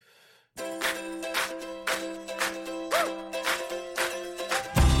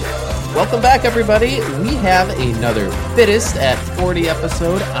Welcome back, everybody. We have another Fittest at 40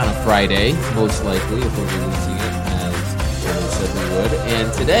 episode on a Friday, most likely, if we're releasing it as we said we would.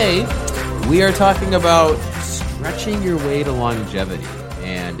 And today, we are talking about stretching your way to longevity.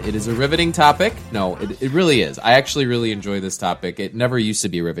 And it is a riveting topic. No, it really is. I actually really enjoy this topic. It never used to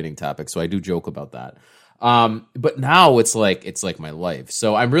be a riveting topic, so I do joke about that. But now it's like my life.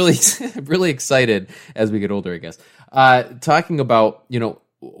 So I'm really, really excited as we get older, I guess, talking about,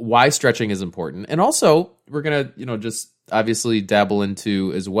 why stretching is important. And also we're going to, just obviously dabble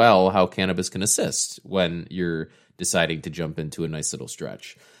into as well how cannabis can assist when you're deciding to jump into a nice little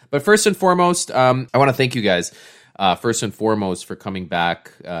stretch. But first and foremost, I want to thank you guys. First and foremost for coming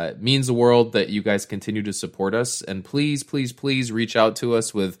back. It means the world that you guys continue to support us. And please, please, please reach out to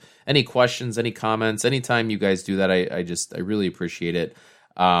us with any questions, any comments. Anytime you guys do that, I really appreciate it.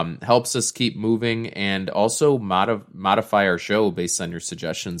 Helps us keep moving and also modify our show based on your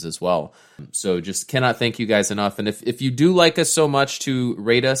suggestions as well. So just cannot thank you guys enough. And if you do like us so much, to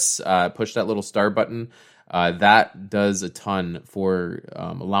rate us, push that little star button. That does a ton for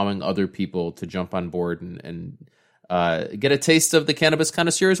allowing other people to jump on board and get a taste of the cannabis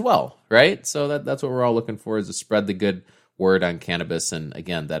connoisseur as well, right? So that's what we're all looking for, is to spread the good word on cannabis. And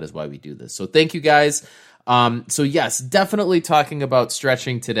again, that is why we do this. So thank you guys. So yes, definitely talking about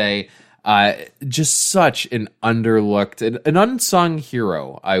stretching today. Just such an underlooked, an unsung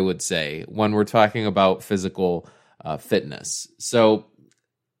hero, I would say, when we're talking about physical fitness. So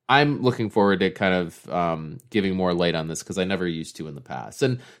I'm looking forward to kind of giving more light on this because I never used to in the past.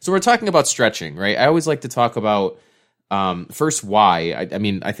 And so we're talking about stretching, right? I always like to talk about first why. I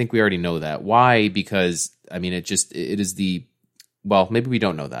mean, I think we already know that. Why? Because I mean, it is the, well, maybe we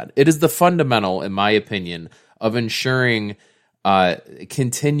don't know that. It is the fundamental, in my opinion, of ensuring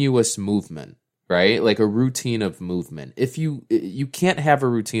continuous movement, right? Like a routine of movement. If you can't have a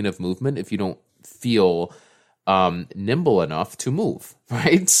routine of movement if you don't feel nimble enough to move,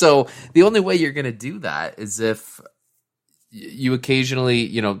 right? So the only way you're going to do that is if you occasionally,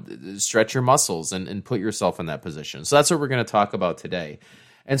 stretch your muscles and put yourself in that position. So that's what we're going to talk about today.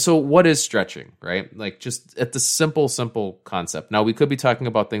 And so what is stretching, right? Like just at the simple concept. Now we could be talking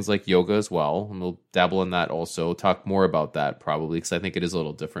about things like yoga as well, and we'll dabble in that also, talk more about that probably, because I think it is a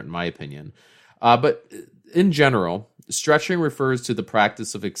little different in my opinion. But in general, stretching refers to the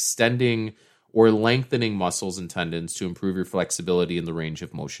practice of extending or lengthening muscles and tendons to improve your flexibility and the range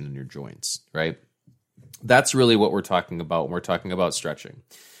of motion in your joints, right? That's really what we're talking about when we're talking about stretching.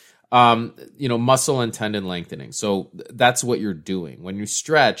 Muscle and tendon lengthening. So that's what you're doing. When you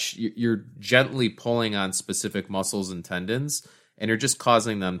stretch, you're gently pulling on specific muscles and tendons, and you're just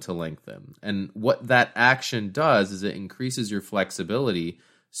causing them to lengthen. And what that action does is it increases your flexibility,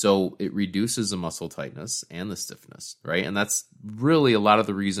 so it reduces the muscle tightness and the stiffness, right? And that's really a lot of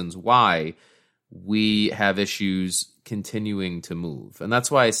the reasons why we have issues continuing to move. And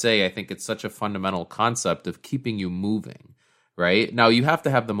that's why I say I think it's such a fundamental concept of keeping you moving, right? Now, you have to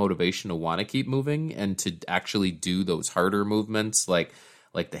have the motivation to want to keep moving and to actually do those harder movements like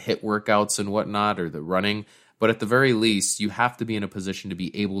the HIIT workouts and whatnot, or the running. But at the very least, you have to be in a position to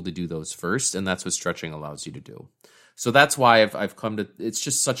be able to do those first, and that's what stretching allows you to do. So that's why I've come to, it's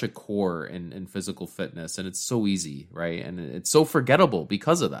just such a core in physical fitness, and it's so easy, right? And it's so forgettable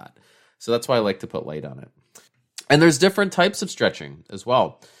because of that. So that's why I like to put light on it. And there's different types of stretching as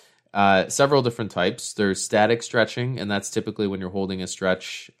well. Several different types. There's static stretching, and that's typically when you're holding a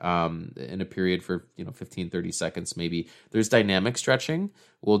stretch in a period for 15, 30 seconds maybe. There's dynamic stretching.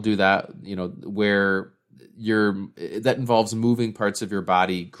 We'll do that, where that involves moving parts of your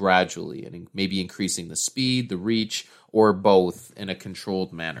body gradually and maybe increasing the speed, the reach, or both in a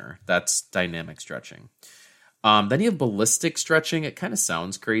controlled manner. That's dynamic stretching. Then you have ballistic stretching. It kind of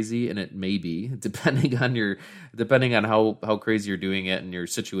sounds crazy, and it may be, depending on how crazy you're doing it and your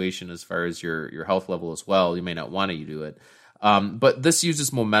situation as far as your health level as well. You may not want to do it. But this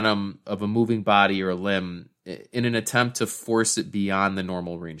uses momentum of a moving body or a limb in an attempt to force it beyond the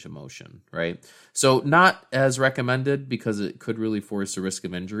normal range of motion, right? So not as recommended because it could really force a risk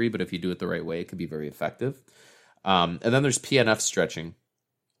of injury, but if you do it the right way, it can be very effective. And then there's PNF stretching,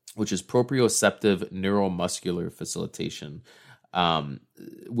 which is proprioceptive neuromuscular facilitation,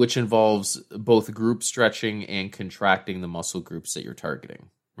 which involves both group stretching and contracting the muscle groups that you're targeting,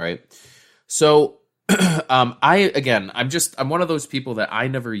 right? So I'm one of those people that I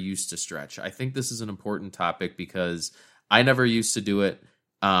never used to stretch. I think this is an important topic because I never used to do it.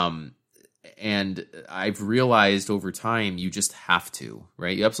 And I've realized over time, you just have to,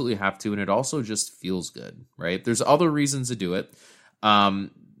 right? You absolutely have to. And it also just feels good, right? There's other reasons to do it.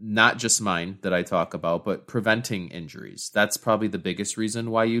 not just mine that I talk about, but preventing injuries. That's probably the biggest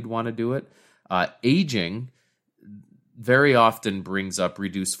reason why you'd want to do it. Aging very often brings up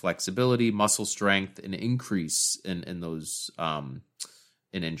reduced flexibility, muscle strength, and increase in those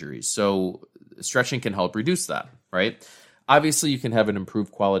in injuries. So stretching can help reduce that, right? Obviously, you can have an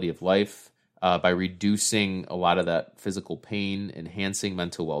improved quality of life by reducing a lot of that physical pain, enhancing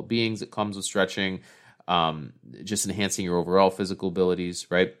mental well-being that comes with stretching, just enhancing your overall physical abilities,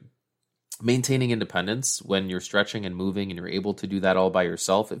 right? Maintaining independence when you're stretching and moving and you're able to do that all by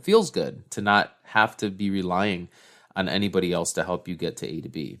yourself. It feels good to not have to be relying on anybody else to help you get to A to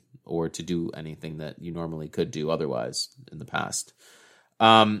B or to do anything that you normally could do otherwise in the past.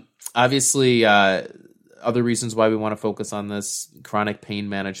 Obviously, other reasons why we want to focus on this: chronic pain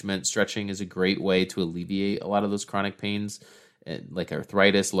management. Stretching is a great way to alleviate a lot of those chronic pains, like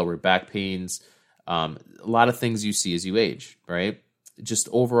arthritis, lower back pains, a lot of things you see as you age, right? Just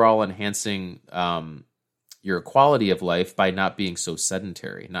overall enhancing your quality of life by not being so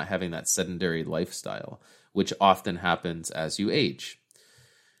sedentary, not having that sedentary lifestyle, which often happens as you age.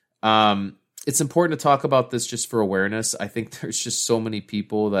 It's important to talk about this just for awareness. I think there's just so many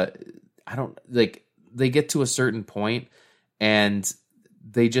people that they get to a certain point and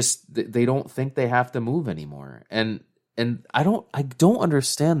they don't think they have to move anymore. And I don't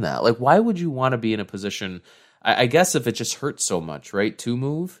understand that. Like, why would you want to be in a position, I guess if it just hurts so much, right, to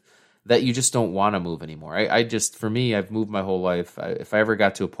move, that you just don't want to move anymore. For me, I've moved my whole life. If I ever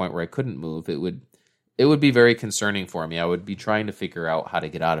got to a point where I couldn't move, it would be very concerning for me. I would be trying to figure out how to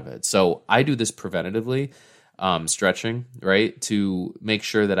get out of it. So I do this preventatively, stretching, right, to make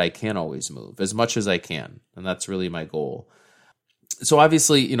sure that I can always move as much as I can. And that's really my goal. So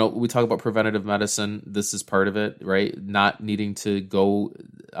obviously, we talk about preventative medicine. This is part of it, right? Not needing to go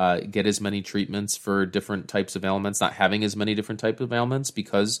get as many treatments for different types of ailments, not having as many different types of ailments,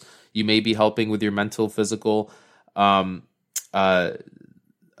 because you may be helping with your mental, physical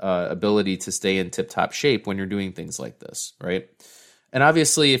ability to stay in tip-top shape when you're doing things like this, right? And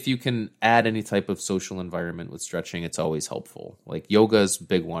obviously, if you can add any type of social environment with stretching, it's always helpful. Like yoga is a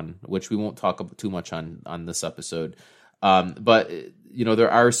big one, which we won't talk about too much on this episode. But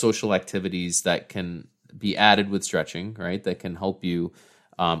there are social activities that can be added with stretching, right? That can help you,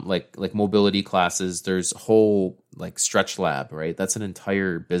 like mobility classes. There's a whole stretch lab, right? That's an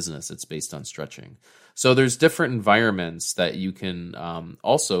entire business. It's based on stretching. So there's different environments that you can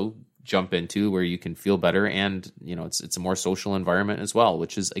also jump into where you can feel better, and it's a more social environment as well,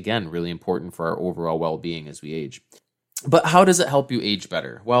 which is again really important for our overall well-being as we age. But how does it help you age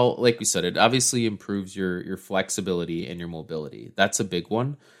better? Well, like we said, it obviously improves your flexibility and your mobility. That's a big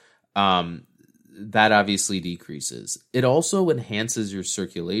one. That obviously decreases. It also enhances your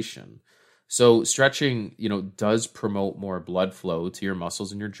circulation. So stretching, does promote more blood flow to your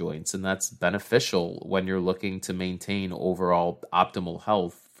muscles and your joints, and that's beneficial when you're looking to maintain overall optimal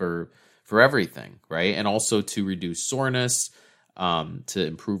health for everything, right? And also to reduce soreness, to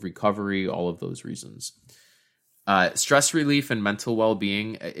improve recovery, all of those reasons. Stress relief and mental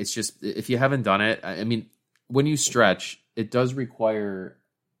well-being, it's just, if you haven't done it, I mean, when you stretch, it does require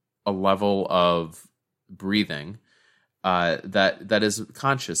a level of breathing that is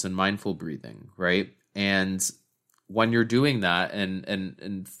conscious and mindful breathing, right? And when you're doing that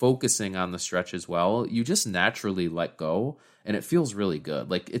and focusing on the stretch as well, you just naturally let go, and it feels really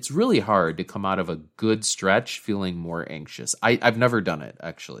good. Like, it's really hard to come out of a good stretch feeling more anxious. I've never done it,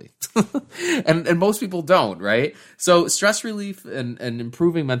 actually. and most people don't, right? So stress relief and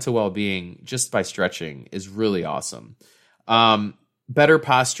improving mental well-being just by stretching is really awesome. Better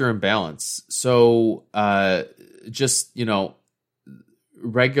posture and balance. So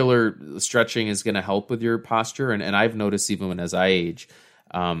regular stretching is going to help with your posture. And I've noticed even as I age,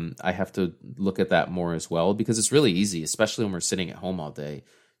 I have to look at that more as well, because it's really easy, especially when we're sitting at home all day,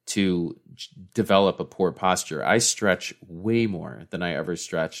 to develop a poor posture. I stretch way more than I ever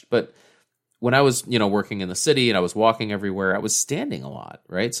stretched. But when I was, working in the city and I was walking everywhere, I was standing a lot,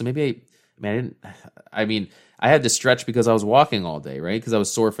 right? So maybe I had to stretch because I was walking all day, right? Because I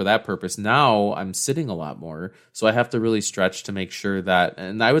was sore for that purpose. Now I'm sitting a lot more, so I have to really stretch to make sure that,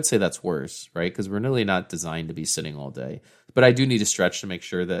 and I would say that's worse, right? Because we're really not designed to be sitting all day. But I do need to stretch to make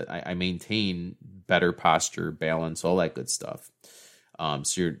sure that I maintain better posture, balance, all that good stuff.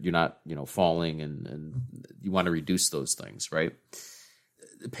 So you're not, falling, and you want to reduce those things, right?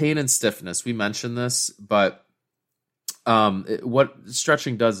 Pain and stiffness, we mentioned this, but what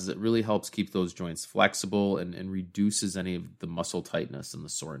stretching does is it really helps keep those joints flexible and reduces any of the muscle tightness and the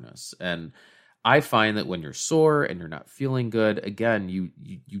soreness. And I find that when you're sore and you're not feeling good, again,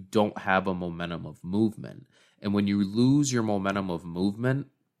 you don't have a momentum of movement. And when you lose your momentum of movement,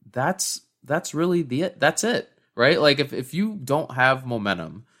 that's really that's it, right? Like if you don't have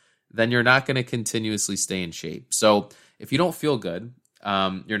momentum, then you're not going to continuously stay in shape. So if you don't feel good,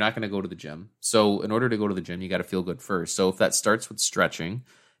 you're not going to go to the gym. So in order to go to the gym, you got to feel good first. So if that starts with stretching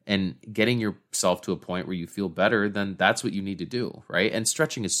and getting yourself to a point where you feel better, then that's what you need to do, right? And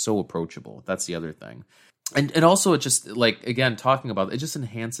stretching is so approachable. That's the other thing. And also it just, like, again, talking about it just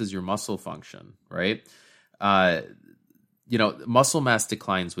enhances your muscle function, right? Muscle mass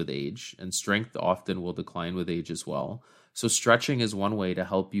declines with age, and strength often will decline with age as well. So stretching is one way to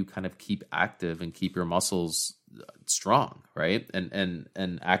help you kind of keep active and keep your muscles strong, right?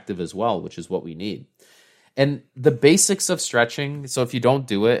 And active as well, which is what we need. And the basics of stretching, so if you don't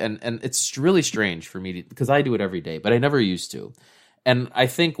do it, and it's really strange for me because I do it every day, but I never used to. And I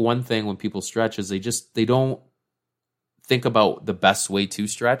think one thing when people stretch is they don't think about the best way to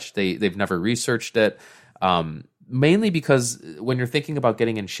stretch. They've never researched it. Mainly because when you're thinking about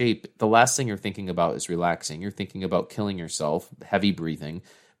getting in shape, the last thing you're thinking about is relaxing. You're thinking about killing yourself, heavy breathing,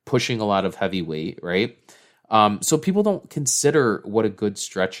 pushing a lot of heavy weight, right? So people don't consider what a good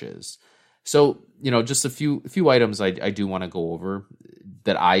stretch is. So, just a few items I do want to go over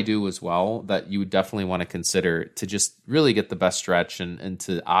that I do as well that you would definitely want to consider to just really get the best stretch and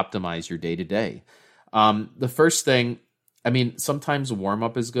to optimize your day-to-day. The first thing, sometimes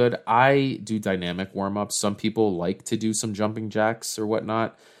warm-up is good. I do dynamic warm-ups. Some people like to do some jumping jacks or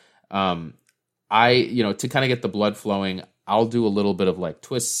whatnot. To kind of get the blood flowing, I'll do a little bit of like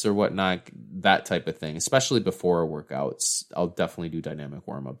twists or whatnot, that type of thing, especially before workouts. I'll definitely do dynamic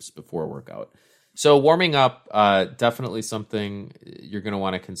warm-ups before a workout. So warming up, definitely something you're going to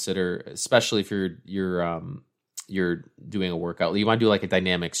want to consider, especially if you're doing a workout. You want to do like a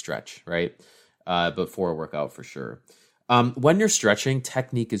dynamic stretch, right? Before a workout for sure. When you're stretching,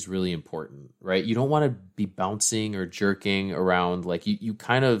 technique is really important, right? You don't want to be bouncing or jerking around. Like you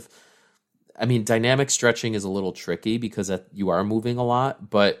kind of, dynamic stretching is a little tricky because you are moving a lot,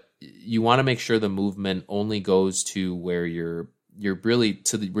 but you want to make sure the movement only goes to where you're really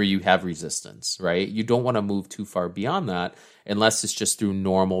where you have resistance, right? You don't want to move too far beyond that unless it's just through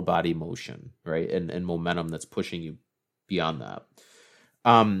normal body motion, right? And momentum that's pushing you beyond that.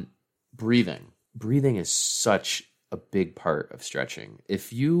 Breathing is such a big part of stretching.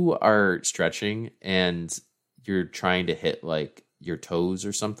 If you are stretching and you're trying to hit like your toes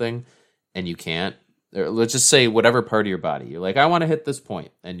or something and you can't, or let's just say whatever part of your body, you're like, I want to hit this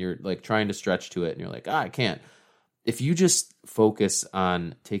point, and you're like trying to stretch to it and you're like, I can't. If you just focus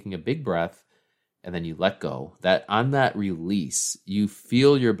on taking a big breath and then you let go, that on that release, you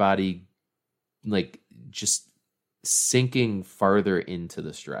feel your body like just sinking farther into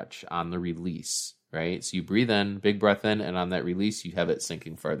the stretch on the release, right? So you breathe in, big breath in, and on that release, you have it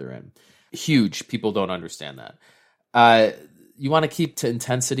sinking farther in. Huge. People don't understand that. You want to keep to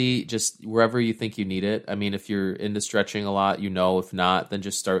intensity just wherever you think you need it. If you're into stretching a lot, if not, then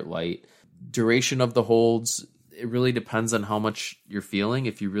just start light. Duration of the holds, it really depends on how much you're feeling.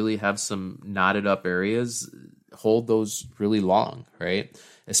 If you really have some knotted up areas, hold those really long, right?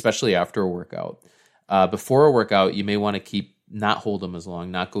 Especially after a workout. Before a workout, you may want to not hold them as long,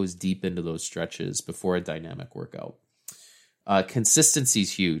 not go as deep into those stretches before a dynamic workout. Consistency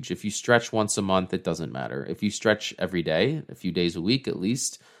is huge. If you stretch once a month, it doesn't matter. If you stretch every day, a few days a week at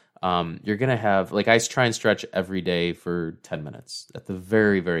least, you're going to have, like I try and stretch every day for 10 minutes at the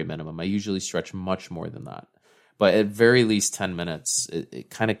very, very minimum. I usually stretch much more than that. But at very least 10 minutes, it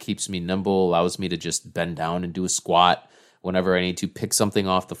kind of keeps me nimble, allows me to just bend down and do a squat whenever I need to, pick something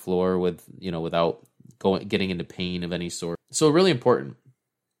off the floor without getting into pain of any sort. So really important.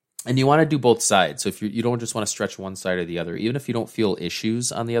 And you want to do both sides. So if you don't just want to stretch one side or the other, even if you don't feel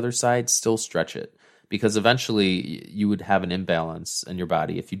issues on the other side, still stretch it. Because eventually you would have an imbalance in your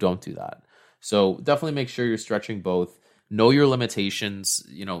body if you don't do that. So definitely make sure you're stretching both. Know your limitations,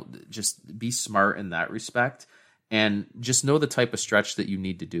 just be smart in that respect. And just know the type of stretch that you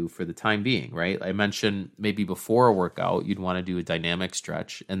need to do for the time being, right? I mentioned maybe before a workout, you'd want to do a dynamic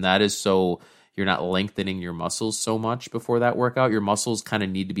stretch. And that is so you're not lengthening your muscles so much before that workout. Your muscles kind of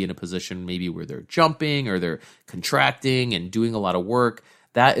need to be in a position maybe where they're jumping or they're contracting and doing a lot of work.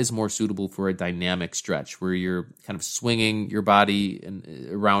 That is more suitable for a dynamic stretch where you're kind of swinging your body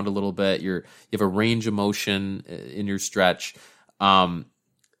around a little bit. You have a range of motion in your stretch.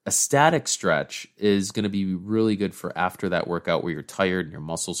 A static stretch is going to be really good for after that workout where you're tired and your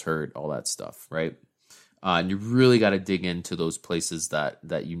muscles hurt, all that stuff, right? And you really got to dig into those places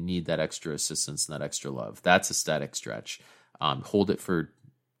that you need that extra assistance and that extra love. That's a static stretch. Hold it for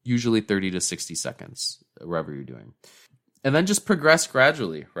usually 30 to 60 seconds, wherever you're doing. And then just progress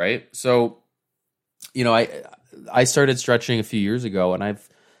gradually, right? So, I started stretching a few years ago, and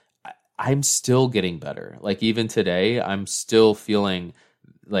I'm still getting better. Like even today, I'm still feeling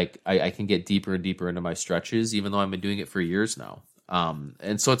like I can get deeper and deeper into my stretches, even though I've been doing it for years now.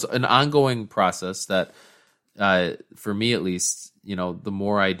 And so it's an ongoing process that, for me at least, the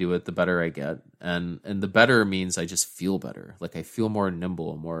more I do it, the better I get. And the better means I just feel better. Like I feel more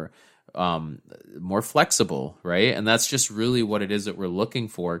nimble, more flexible, right? And that's just really what it is that we're looking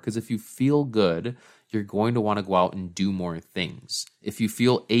for. Because if you feel good, you're going to want to go out and do more things. If you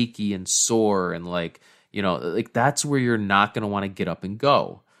feel achy and sore and like that's where you're not going to want to get up and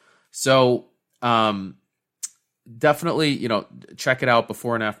go. So, definitely, check it out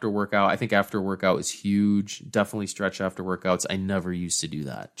before and after workout. I think after workout is huge. Definitely stretch after workouts. I never used to do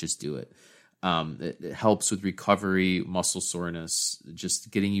that. Just do it. It helps with recovery, muscle soreness,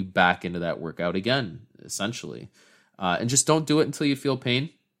 just getting you back into that workout again, essentially. And just don't do it until you feel pain.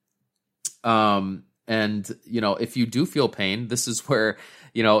 And if you do feel pain, this is where,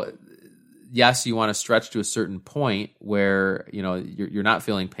 yes, you want to stretch to a certain point where, you're not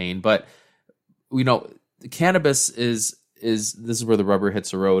feeling pain, but, cannabis this is where the rubber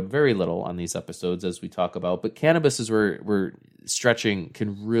hits the road very little on these episodes as we talk about, but cannabis is where stretching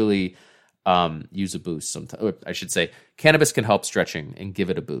can really use a boost sometimes. I should say cannabis can help stretching and give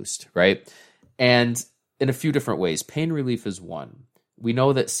it a boost, right? And in a few different ways. Pain relief is one. We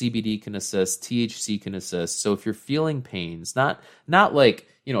know that CBD can assist, THC can assist. So if you're feeling pains, not like,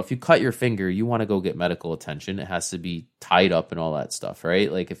 if you cut your finger, you want to go get medical attention. It has to be tied up and all that stuff,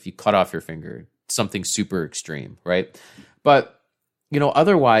 right? Like if you cut off your finger, something super extreme, right? But,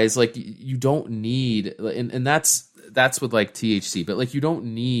 otherwise, like you don't need, and that's with like THC, but like you don't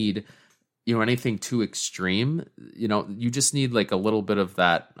need, anything too extreme. You just need like a little bit of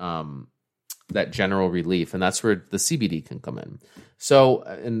that general relief, and that's where the CBD can come in. So,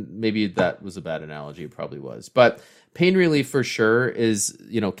 and maybe that was a bad analogy, it probably was, but pain relief for sure is,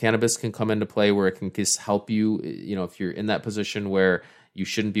 cannabis can come into play where it can just help you, if you're in that position where you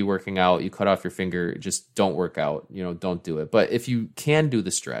shouldn't be working out, you cut off your finger, just don't work out, don't do it. But if you can do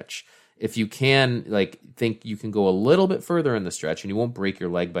the stretch, if you can think you can go a little bit further in the stretch and you won't break your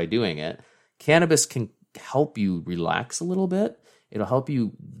leg by doing it, cannabis can help you relax a little bit. It'll help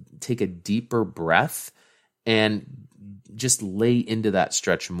you take a deeper breath and just lay into that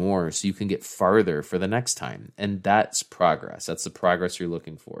stretch more so you can get farther for the next time. And that's progress. That's the progress you're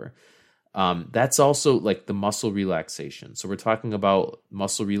looking for. That's also like the muscle relaxation. So we're talking about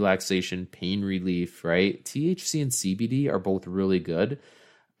muscle relaxation, pain relief, right? THC and CBD are both really good.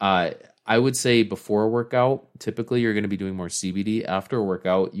 I would say before a workout, typically you're going to be doing more CBD. After a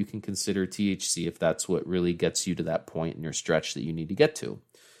workout, you can consider THC if that's what really gets you to that point in your stretch that you need to get to.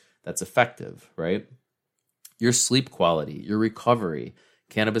 That's effective, right? Your sleep quality, your recovery.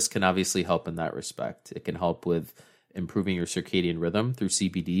 Cannabis can obviously help in that respect. It can help with improving your circadian rhythm through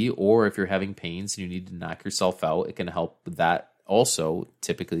CBD, or if you're having pains and you need to knock yourself out, it can help with that also,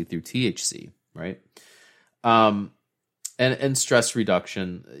 typically through THC, right? And stress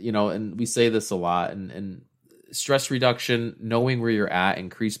reduction, and we say this a lot, and stress reduction, knowing where you're at,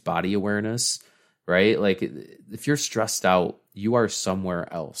 increased body awareness, right? Like if you're stressed out, you are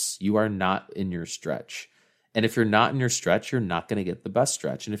somewhere else. You are not in your stretch. And if you're not in your stretch, you're not going to get the best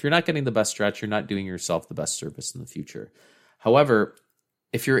stretch. And if you're not getting the best stretch, you're not doing yourself the best service in the future. However,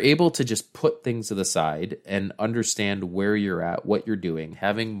 if you're able to just put things to the side and understand where you're at, what you're doing,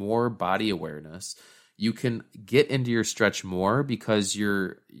 having more body awareness, you can get into your stretch more because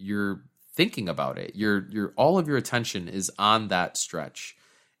you're thinking about it. You're all of your attention is on that stretch.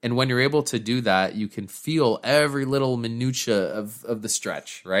 And when you're able to do that, you can feel every little minutia of the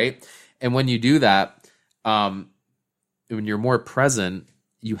stretch, right? And when you do that, when you're more present,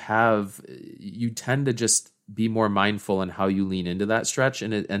 you tend to just be more mindful in how you lean into that stretch,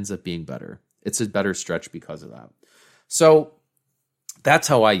 and it ends up being better. It's a better stretch because of that. So that's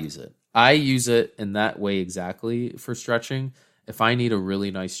how I use it. I use it in that way exactly for stretching. If I need a really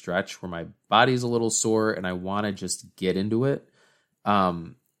nice stretch where my body's a little sore and I want to just get into it,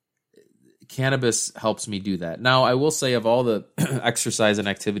 cannabis helps me do that. Now, I will say of all the exercise and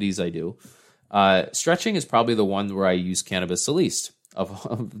activities I do, stretching is probably the one where I use cannabis the least,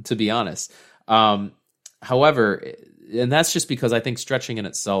 to be honest. However, and that's just because I think stretching in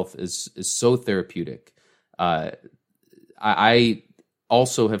itself is so therapeutic. I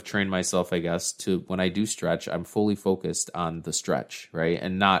also have trained myself, I guess, to when I do stretch, I'm fully focused on the stretch, right?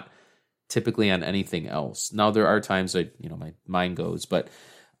 And not typically on anything else. Now, there are times my mind goes, but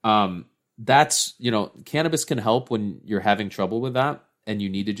that's, cannabis can help when you're having trouble with that and you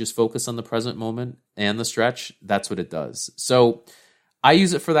need to just focus on the present moment and the stretch. That's what it does. So I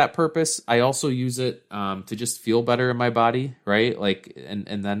use it for that purpose. I also use it to just feel better in my body, right? Like,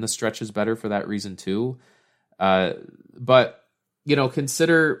 and then the stretch is better for that reason too. But,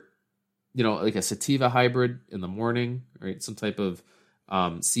 consider, like a sativa hybrid in the morning, right? Some type of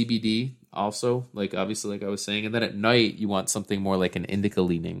CBD also, like obviously, like I was saying. And then at night, you want something more like an indica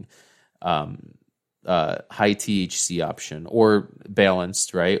leaning, high THC option, or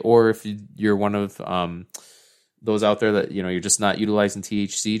balanced, right? Or if you're one of those out there that, you're just not utilizing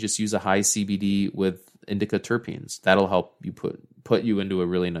THC, just use a high CBD with indica terpenes. That'll help you put you into a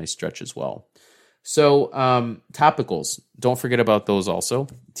really nice stretch as well. So topicals, don't forget about those also.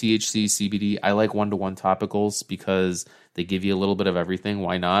 THC, CBD. I like 1-to-1 topicals because they give you a little bit of everything.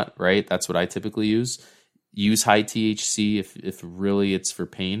 Why not, right? That's what I typically use. Use high THC if really it's for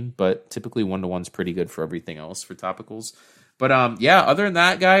pain, but typically 1-to-1 is pretty good for everything else for topicals. But other than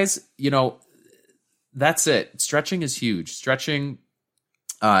that, guys, that's it. Stretching is huge. Stretching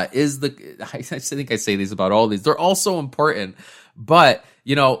I think I say these about all these. They're all so important. But,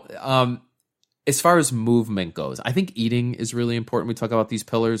 as far as movement goes, I think eating is really important. We talk about these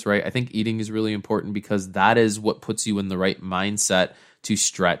pillars, right? I think eating is really important because that is what puts you in the right mindset to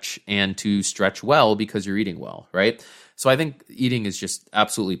stretch and to stretch well because you're eating well, right? So I think eating is just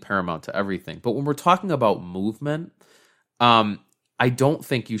absolutely paramount to everything. But when we're talking about movement, I don't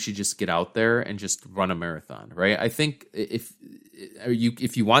think you should just get out there and just run a marathon, right? I think if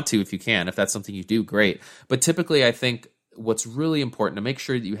you want to, if you can, if that's something you do, great. But typically, I think what's really important to make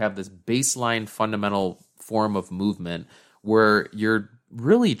sure that you have this baseline fundamental form of movement where you're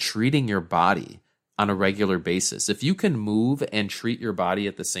really treating your body on a regular basis. If you can move and treat your body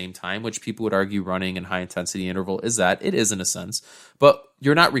at the same time, which people would argue running and high intensity interval is that, it is in a sense, but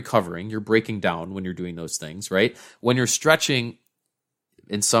you're not recovering, you're breaking down when you're doing those things, right? When you're stretching,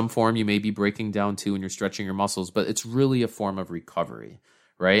 in some form, you may be breaking down too when you're stretching your muscles, but it's really a form of recovery,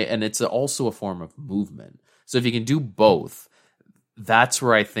 right? And it's also a form of movement. So if you can do both, that's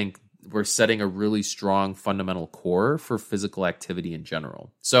where I think we're setting a really strong fundamental core for physical activity in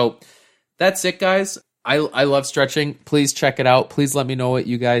general. So that's it, guys. I love stretching. Please check it out. Please let me know what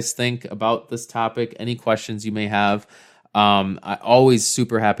you guys think about this topic. Any questions you may have. I'm always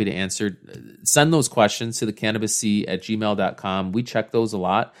super happy to answer. Send those questions to thecannabisc@gmail.com. We check those a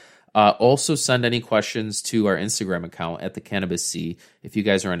lot. Also send any questions to our Instagram account at thecannabisc. If you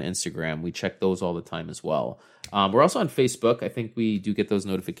guys are on Instagram, we check those all the time as well. We're also on Facebook. I think we do get those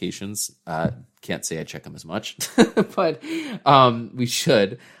notifications. Can't say I check them as much, but we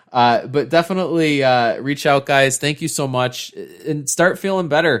should. But definitely reach out, guys. Thank you so much, and start feeling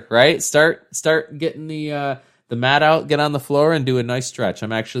better. Right? Start getting the mat out, get on the floor, and do a nice stretch.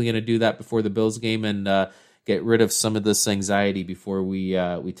 I'm actually going to do that before the Bills game and get rid of some of this anxiety before we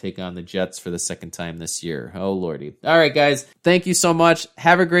take on the Jets for the second time this year. Oh, Lordy. All right, guys. Thank you so much.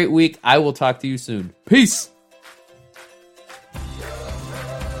 Have a great week. I will talk to you soon. Peace.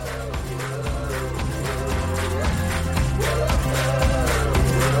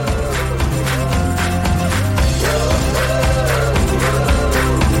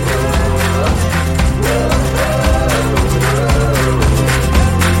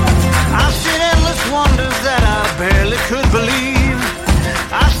 Could believe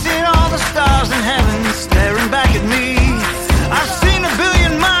I've seen all the stars in heaven staring back at me. I've seen a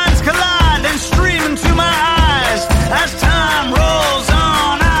billion minds collide and stream into my eyes.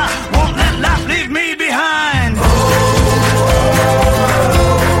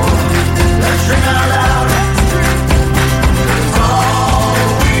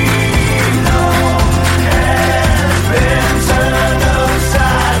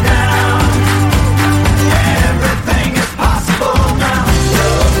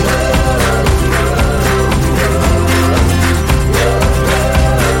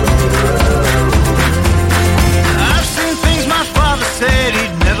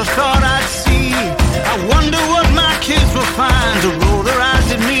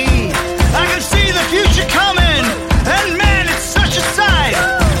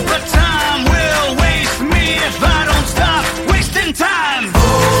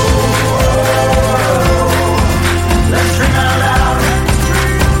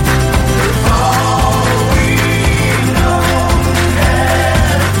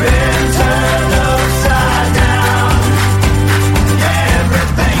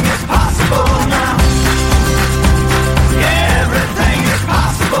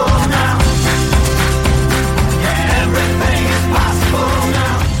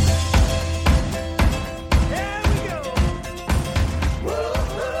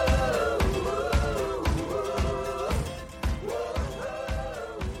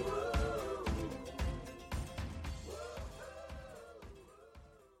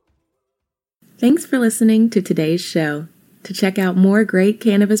 Thanks for listening to today's show. To check out more great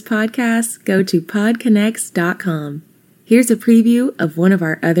cannabis podcasts, go to podconnects.com. Here's a preview of one of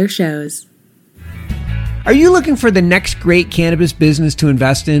our other shows. Are you looking for the next great cannabis business to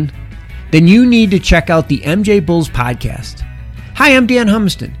invest in? Then you need to check out the MJ Bulls podcast. Hi, I'm Dan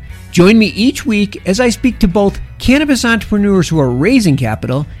Humiston. Join me each week as I speak to both cannabis entrepreneurs who are raising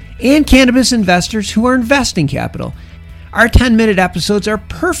capital and cannabis investors who are investing capital. Our 10-minute episodes are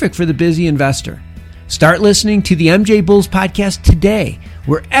perfect for the busy investor. Start listening to the MJ Bulls podcast today,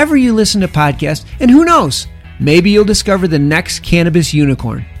 wherever you listen to podcasts, and who knows, maybe you'll discover the next cannabis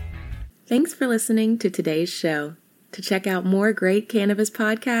unicorn. Thanks for listening to today's show. To check out more great cannabis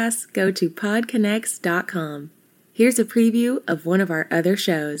podcasts, go to podconnects.com. Here's a preview of one of our other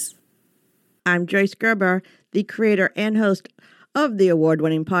shows. I'm Joyce Gerber, the creator and host of the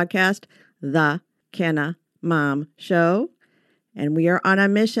award-winning podcast, The Canna Mom Show. And we are on a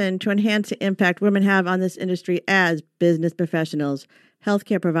mission to enhance the impact women have on this industry as business professionals,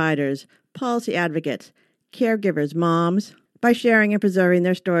 healthcare providers, policy advocates, caregivers, moms, by sharing and preserving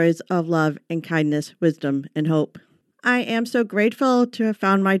their stories of love and kindness, wisdom, and hope. I am so grateful to have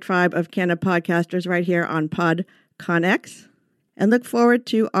found my tribe of Canna podcasters right here on PodConX, and look forward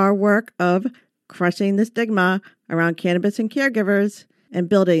to our work of crushing the stigma around cannabis and caregivers and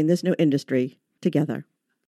building this new industry together.